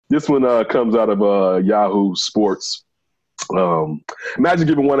This one comes out of Yahoo Sports. Imagine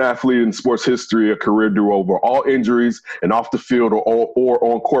giving one athlete in sports history a career do-over. All injuries and off the field or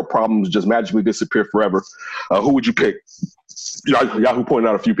on-court problems just magically disappear forever. Who would you pick? Yahoo pointed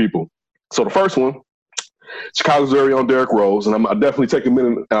out a few people. So the first one, Chicago's very own Derrick Rose, and I'll definitely take a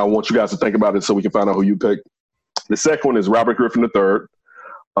minute, and I want you guys to think about it so we can find out who you pick. The second one is Robert Griffin III.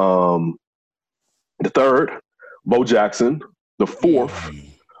 The third, Bo Jackson. The fourth,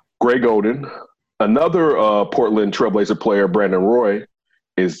 Greg Oden. Another Portland Trailblazer player, Brandon Roy,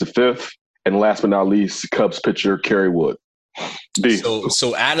 is the fifth. And last but not least, Cubs pitcher, Kerry Wood. D.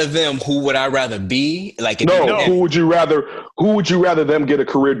 So out of them, who would I rather be? Who would you rather them get a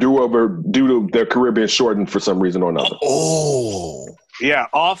career do-over due to their career being shortened for some reason or another? Oh. Yeah,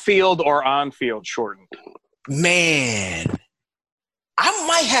 off-field or on-field shortened. Man. I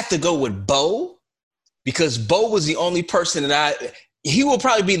might have to go with Bo because Bo was the only person he will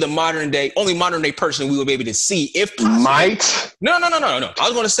probably be the only modern day person we will be able to see if possible. Might? No. I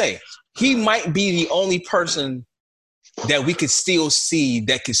was going to say, he might be the only person that we could still see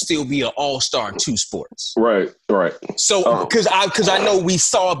that could still be an all-star in two sports. Right. So, because I know we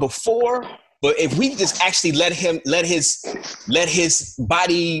saw it before, but if we just actually let his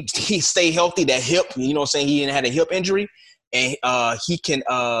body stay healthy, that hip, you know what I'm saying, he had a hip injury, and he can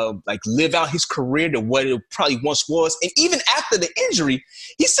live out his career to what it probably once was. And even after the injury,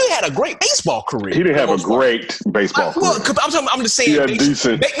 he still had a great baseball career. He didn't have a great baseball career. I'm just saying. He had a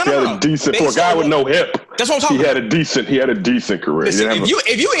decent for a guy with no hip. That's what I'm talking about. He had a decent career. Listen,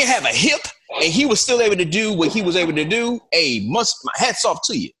 if you ain't have a hip and he was still able to do what he was able to do, my hats off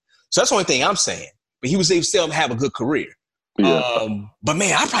to you. So that's the only thing I'm saying. But he was able to still have a good career. Yeah. But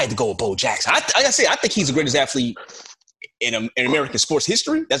man, I'd probably have to go with Bo Jackson. I think he's the greatest athlete in American sports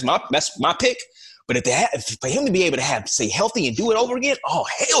history. That's my pick. But for him to be able to stay healthy and do it over again, oh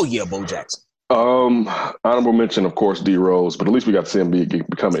hell yeah, Bo Jackson. Honorable mention, of course, D Rose, but at least we got to see him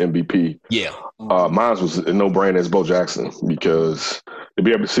become an MVP. Yeah. Mine was a no-brainer as Bo Jackson because to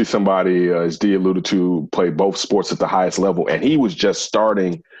be able to see somebody, as D alluded to, play both sports at the highest level, and he was just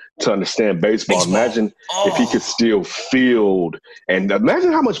starting to understand baseball. Imagine if he could still field, and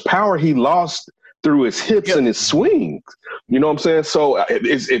imagine how much power he lost through his hips and his swing. You know what I'm saying? So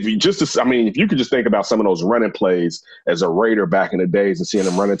if you could just think about some of those running plays as a Raider back in the days and seeing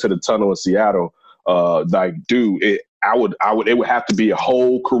him run into the tunnel in Seattle, it would have to be a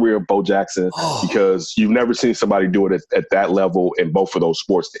whole career of Bo Jackson because you've never seen somebody do it at that level in both of those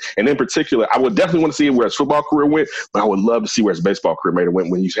sports. And in particular, I would definitely want to see where his football career went, but I would love to see where his baseball career went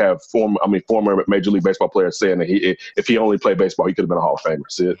when you have former Major League Baseball players saying that if he only played baseball, he could have been a Hall of Famer.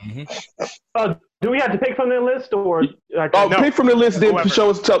 See it? Mm-hmm. Do we have to pick from their list or? Pick from the list, then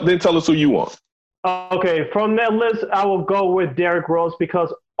tell us who you want. Okay, from that list, I will go with Derrick Rose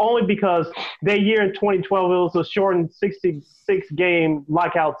because that year in 2012 it was a shortened 66-game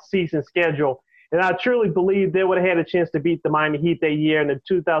lockout season schedule, and I truly believe they would have had a chance to beat the Miami Heat that year in the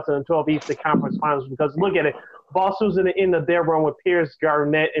 2012 Eastern Conference Finals. Because look at it, Boston was in the end of their run with Pierce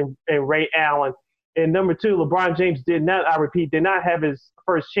Garnett and Ray Allen. And number two, LeBron James did not have his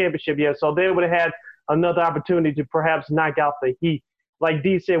first championship yet, so they would have had another opportunity to perhaps knock out the Heat. Like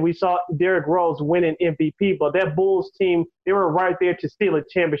D said, we saw Derrick Rose winning MVP, but that Bulls team, they were right there to steal a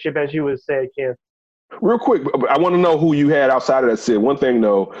championship, as you would say, Ken. Real quick, I want to know who you had outside of that, Sid. One thing,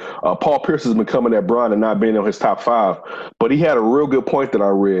 though, Paul Pierce has been coming at Bron and not being on his top five, but he had a real good point that I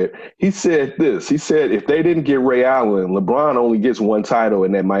read. He said this. He said if they didn't get Ray Allen, LeBron only gets one title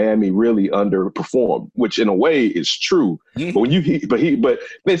and that Miami really underperformed, which in a way is true. Mm-hmm. But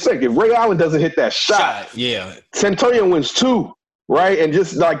they say if Ray Allen doesn't hit that shot, San Antonio wins two. Right, and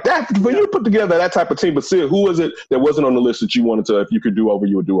just like that, when you put together that type of team, but Sid, who was it that wasn't on the list that you wanted to, if you could do over,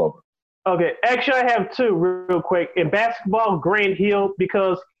 you would do over? Okay, actually, I have two real quick. In basketball, Grant Hill,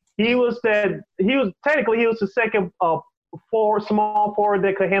 because he was the second small forward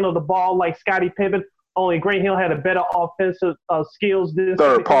that could handle the ball like Scottie Pippen. Only Grant Hill had a better offensive skills.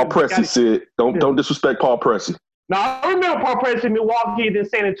 Third, Paul Pressey, Sid. Don't disrespect Paul Pressey. No, I remember Paul Pressey, Milwaukee, then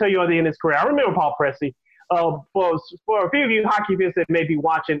San Antonio at the end of his career. I remember Paul Pressey. For a few of you hockey fans that may be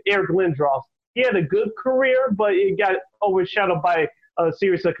watching, Eric Lindros, he had a good career, but it got overshadowed by a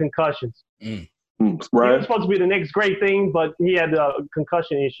series of concussions. Right. He was supposed to be the next great thing, but he had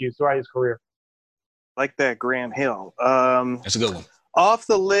concussion issues throughout his career. Like that, Graham Hill. That's a good one. Off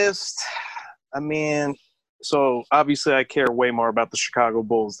the list, I mean, so obviously I care way more about the Chicago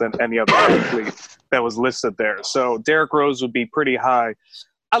Bulls than any other athlete that was listed there. So Derrick Rose would be pretty high.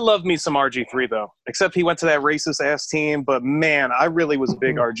 I love me some RG3, though, except he went to that racist-ass team. But, man, I really was a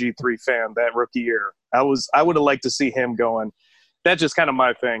big RG3 fan that rookie year. I would have liked to see him going. That's just kind of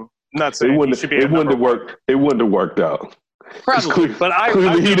my thing. Not It saying he wouldn't. should be It a wouldn't number have one. worked. It wouldn't have worked out. Probably, but I clearly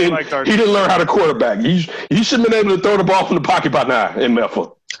really he didn't. liked our He didn't learn how to quarterback. He should have been able to throw the ball from the pocket by now in Memphis.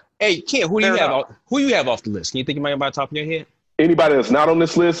 Hey, Ken, who do Fair you have? enough. Who you have off the list? Can you think of anybody top of your head? Anybody that's not on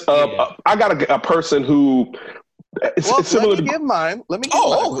this list, Yeah. I got a person who. It's similar let me to. give mine. Let me give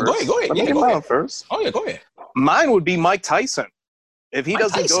Oh, mine go first. ahead, go ahead. Let me Yeah, give go mine ahead. first. Oh yeah, go ahead. Mine would be Mike Tyson. If he Mike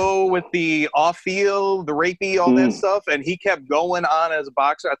doesn't Tyson. go with the off-field, the rapey, all that stuff, and he kept going on as a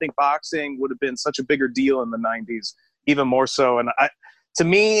boxer, I think boxing would have been such a bigger deal in the 90s, even more so. And to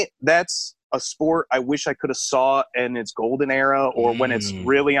me, that's a sport I wish I could have saw in its golden era or when it's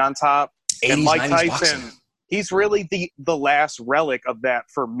really on top. 80s, And Mike 90s Tyson, boxing. he's really the last relic of that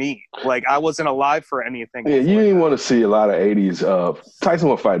for me. Like, I wasn't alive for anything. Yeah, you before didn't that. want to see a lot of 80s. Tyson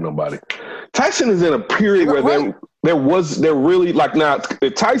won't fight nobody. Tyson is in a period where there really, like, now,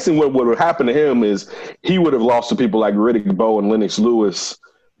 if Tyson, what would have happened to him is he would have lost to people like Riddick Bowe and Lennox Lewis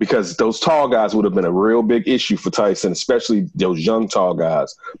because those tall guys would have been a real big issue for Tyson, especially those young tall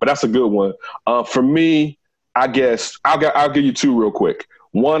guys. But that's a good one. For me, I guess I'll give you two real quick.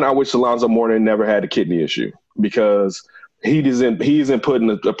 One, I wish Alonzo Mourning never had a kidney issue because he isn't put in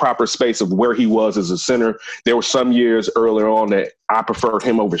the proper space of where he was as a center. There were some years earlier on that I preferred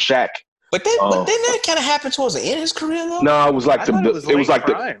him over Shaq. But didn't that kind of happen towards the end of his career though? No, it was like I thought it was late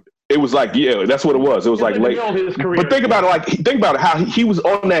prime. it was like yeah, that's what it was. It was like late. His career. But think about it, how he was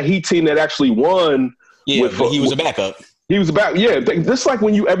on that Heat team that actually won. Yeah, but he was a backup. He was about just like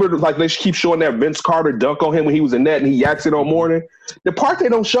when you ever like they keep showing that Vince Carter dunk on him when he was in net and he yaks it on Mourning. The part they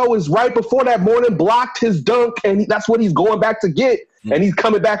don't show is right before that Mourning blocked his dunk and that's what he's going back to get and he's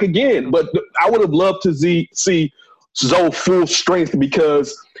coming back again. But I would have loved to see Zoe full strength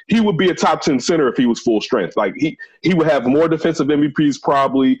because he would be a top 10 center if he was full strength. Like he would have more defensive MVPs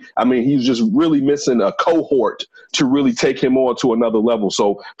probably. I mean, he's just really missing a cohort to really take him on to another level.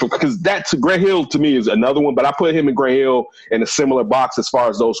 So because that's Grant Hill to me is another one, but I put him and Grant Hill in a similar box as far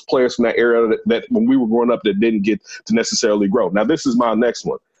as those players from that era that when we were growing up that didn't get to necessarily grow. Now this is my next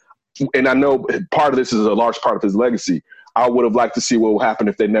one. And I know part of this is a large part of his legacy. I would have liked to see what would happen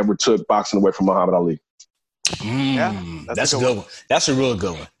if they never took boxing away from Muhammad Ali. That's a good one. That's a real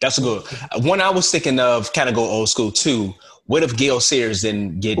good one. That's a good one. One I was thinking of, kind of go old school too. What if Gale Sayers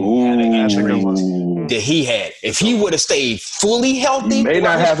didn't get the injury that he had? If he would have stayed fully healthy, you may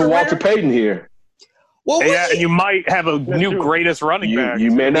not have a Walter Payton here. Well, yeah, and you might have a new greatest running back. You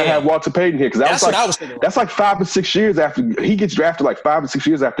may not have Walter Payton here because that's what I was thinking. That's like 5 to 6 years after he gets drafted. Like 5 to 6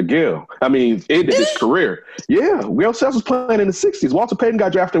 years after Gale. I mean, ended his career. Yeah, Gale Sayers was playing in the 60s. Walter Payton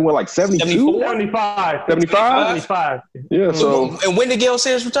got drafted in what, like 72? 75. 75? Yeah. So, and when did Gale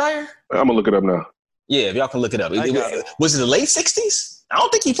Sayers retire? I'm gonna look it up now. Yeah, if y'all can look it up. Was it the late 60s? I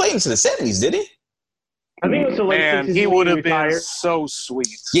don't think he played into the 70s, did he? I think it was the late 60s. He would have been so sweet.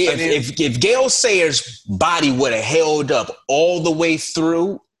 Yeah, if Gale Sayers' body would have held up all the way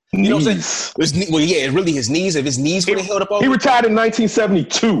through, you know what I'm saying? Really his knees. If his knees would have held up all he retired in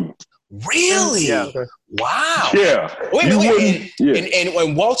 1972. Really? Yeah. Wow. Yeah. Wait. And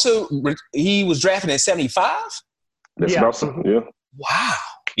when Walter, he was drafted in 75? That's about yeah. Wow.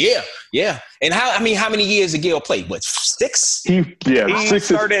 Yeah. And how many years did Gale play? What, 6? He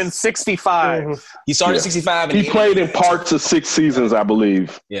started in 65. He started in 65. And he played in parts of 6 seasons, I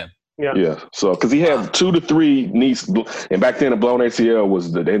believe. Yeah. So, because he had 2 to 3 knees, and back then a blown ACL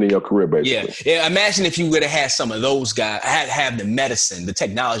was the end of your career, basically. Yeah. Imagine if you would have had some of those guys, have the medicine, the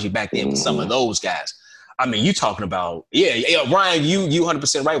technology back then with some of those guys. I mean, you talking about Ryan, you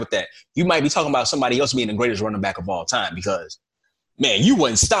 100% right with that. You might be talking about somebody else being the greatest running back of all time because, man, you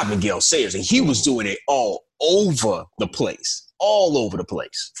wasn't stopping Gale Sayers, and he was doing it all over the place.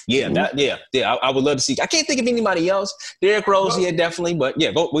 Yeah, I would love to see. I can't think of anybody else. Derrick Rose, definitely. But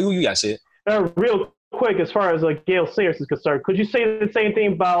yeah, go. Who you guys said? Real quick, as far as Gale Sayers is concerned, could you say the same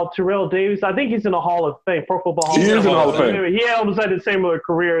thing about Terrell Davis? I think he's in the Hall of Fame, Pro Football Hall of Fame. He is in the Hall of Fame. He almost had the same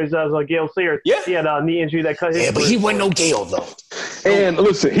career as Gale Sayers. Yeah. He had a knee injury that cut his career. But he wasn't no Gale though. And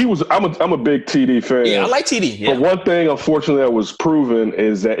listen, I'm a big TD fan. Yeah, I like TD. Yeah. But one thing, unfortunately, that was proven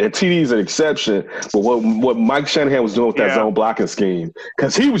is that TD is an exception. But what Mike Shanahan was doing with that zone blocking scheme,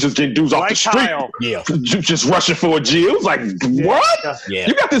 because he was just getting dudes off the street, just rushing for a G. It was like, what? Yeah.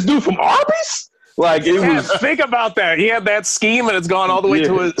 You got this dude from Arby's? Like it was. Think about that. He had that scheme, and it's gone all the way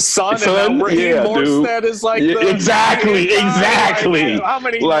to his son. And now Morstead is like exactly. How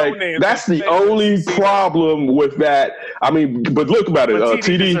many names? That's the only problem with that. I mean, but look about it.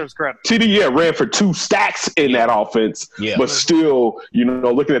 TD ran for 2 stacks in that offense, but still,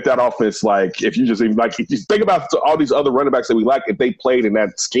 looking at that offense, like if you just even if you think about all these other running backs that we like, if they played in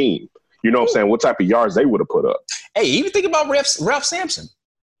that scheme. You know what I'm saying? What type of yards they would have put up. Hey, even think about Ralph Sampson.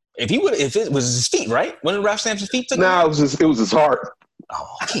 If it was his feet, right? When did Ralph Sampson's feet took? Nah, it was his heart.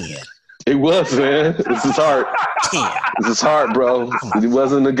 Oh, Ken. It was, man. It's his heart. Ken. It's his heart, bro. He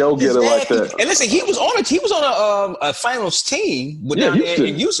wasn't a go-getter like that. And listen, he was on a finals team with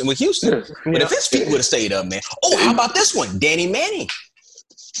Houston. Yeah. But if his feet would have stayed up, man. Oh, how about this one? Danny Manning.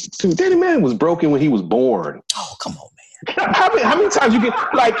 Dude, Danny Manning was broken when he was born. Oh, come on, man. How many times you get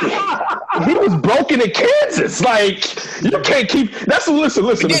like he was broken in Kansas? Like you can't keep. Listen.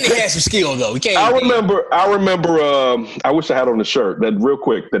 But then he had some skill though. I remember. I wish I had on the shirt. That real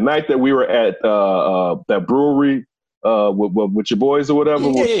quick. The night that we were at that brewery with your boys or whatever.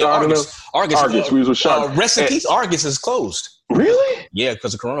 Argus. We was with Shark. Rest in peace. Argus is closed. Really? Yeah,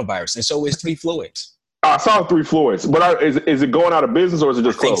 because of coronavirus, and so is Three Floyds. I saw Three Floyds, but is it going out of business or is it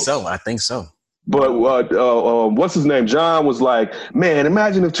just closed? I think so. But what's his name? John was like, man,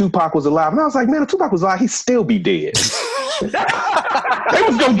 imagine if Tupac was alive. And I was like, man, if Tupac was alive, he'd still be dead. They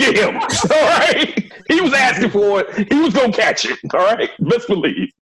was going to get him. All right. He was asking for it. He was going to catch it. All right. Best believe.